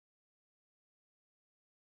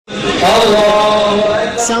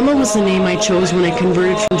Salma was the name I chose when I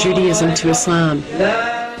converted from Judaism to Islam.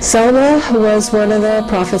 Salma was one of the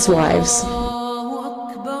Prophet's wives.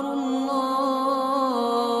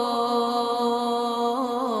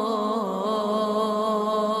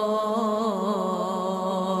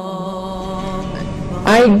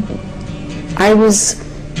 I was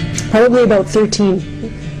probably about 13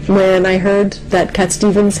 when I heard that Cat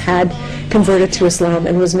Stevens had converted to Islam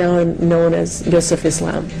and was now known as Yusuf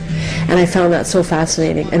Islam. And I found that so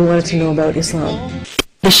fascinating and wanted to know about Islam.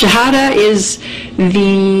 The Shahada is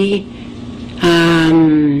the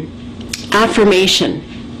affirmation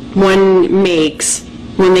one makes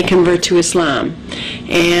when they convert to Islam.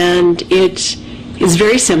 And it is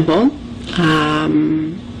very simple.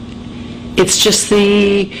 It's just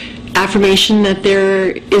the affirmation that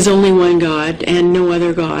there is only one God and no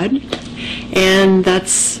other God, and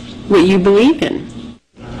that's what you believe in.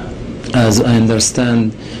 As I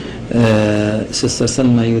understand, Sister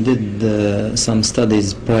Salma, you did some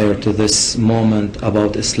studies prior to this moment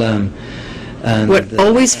about Islam. And what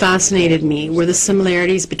always fascinated me were the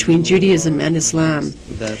similarities between Judaism and Islam.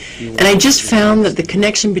 And I just found that the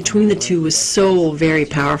connection between the two was so very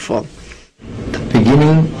powerful.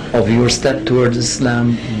 Beginning of your step towards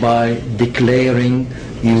Islam by declaring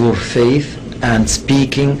your faith and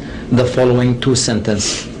speaking the following two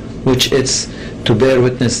sentences, which is to bear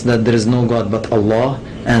witness that there is no God but Allah,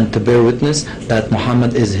 and to bear witness that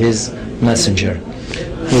Muhammad is his messenger.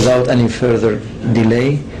 Without any further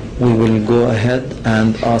delay, we will go ahead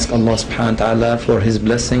and ask Allah subhanahu wa ta'ala for his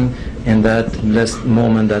blessing in that blessed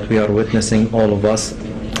moment that we are witnessing, all of us.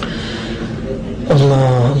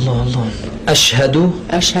 Allah, Allah, Allah. Ashhadu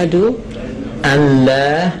an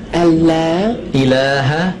la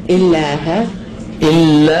ilaha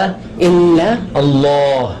illa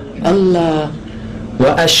Allah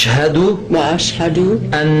wa ashhadu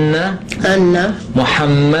anna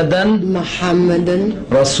Muhammadan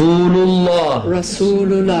Rasulullah.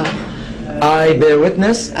 I bear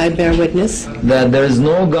witness that there is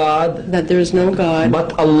no God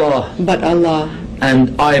but Allah.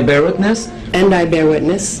 And I bear witness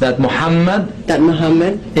that Muhammad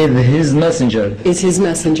is his messenger.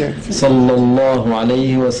 Sallallahu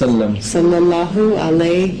alayhi wa sallam.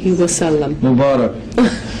 Mubarak.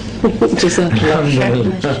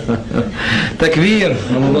 Alhamdulillah. Takbir.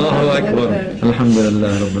 Allahu Akbar.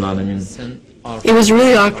 Alhamdulillah Rabbil Alameen. It was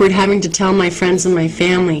really awkward having to tell my friends and my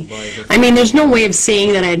family. I mean, there's no way of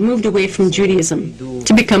saying that I had moved away from Judaism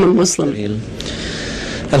to become a Muslim.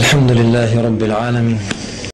 Alhamdulillah Rabbil Alameen.